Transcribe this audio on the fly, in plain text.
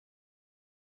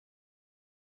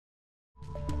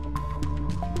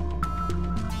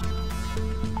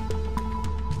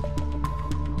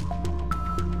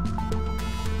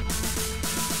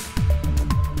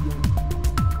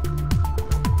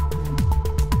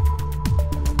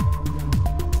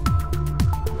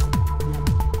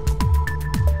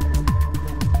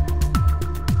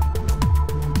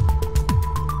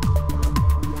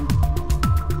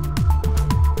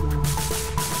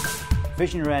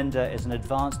Visionary Render is an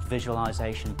advanced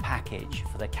visualization package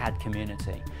for the CAD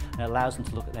community, and it allows them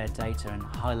to look at their data in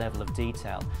a high level of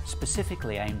detail,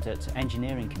 specifically aimed at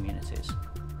engineering communities.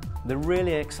 The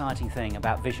really exciting thing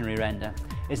about Visionary Render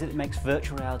is that it makes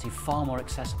virtual reality far more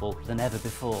accessible than ever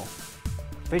before.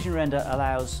 Visionary Render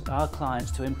allows our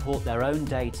clients to import their own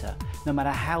data, no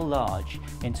matter how large,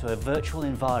 into a virtual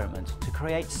environment to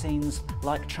create scenes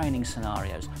like training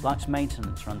scenarios, like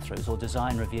maintenance run-throughs or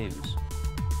design reviews.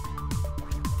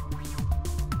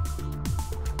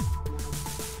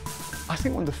 I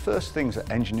think one of the first things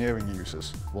that engineering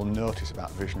users will notice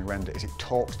about Visionary Render is it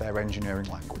talks their engineering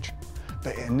language.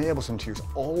 But it enables them to use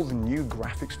all the new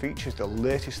graphics features, the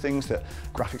latest things that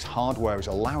graphics hardware is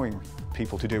allowing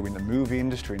people to do in the movie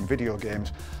industry and video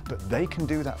games, but they can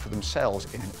do that for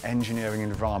themselves in an engineering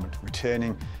environment,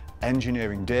 retaining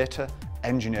engineering data,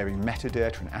 engineering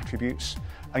metadata and attributes,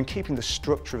 and keeping the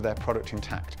structure of their product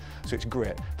intact. So it's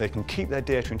great. They can keep their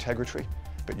data integrity,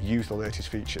 but use the latest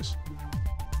features.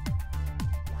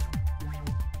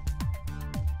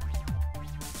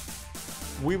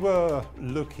 We were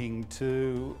looking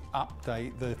to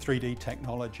update the 3D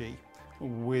technology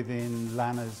within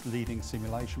Lanna's leading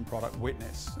simulation product,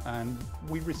 Witness, and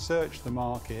we researched the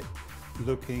market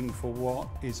looking for what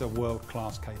is a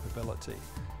world-class capability.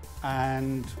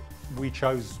 And we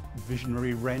chose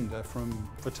Visionary Render from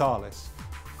Virtalis.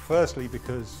 Firstly,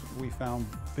 because we found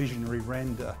Visionary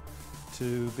Render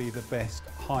to be the best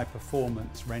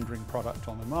high-performance rendering product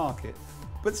on the market.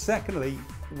 But secondly,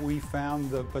 we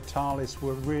found that Virtalis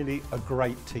were really a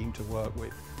great team to work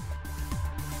with.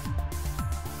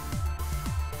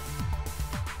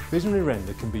 Visionary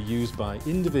Render can be used by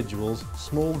individuals,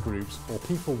 small groups or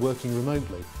people working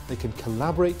remotely. They can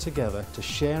collaborate together to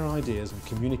share ideas and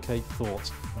communicate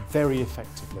thoughts very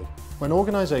effectively. When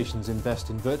organisations invest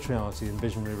in virtual reality and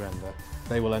Visionary Render,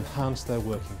 they will enhance their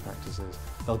working practices.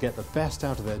 They'll get the best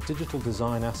out of their digital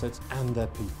design assets and their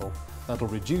people. That'll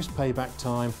reduce payback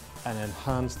time and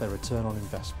enhance their return on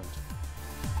investment.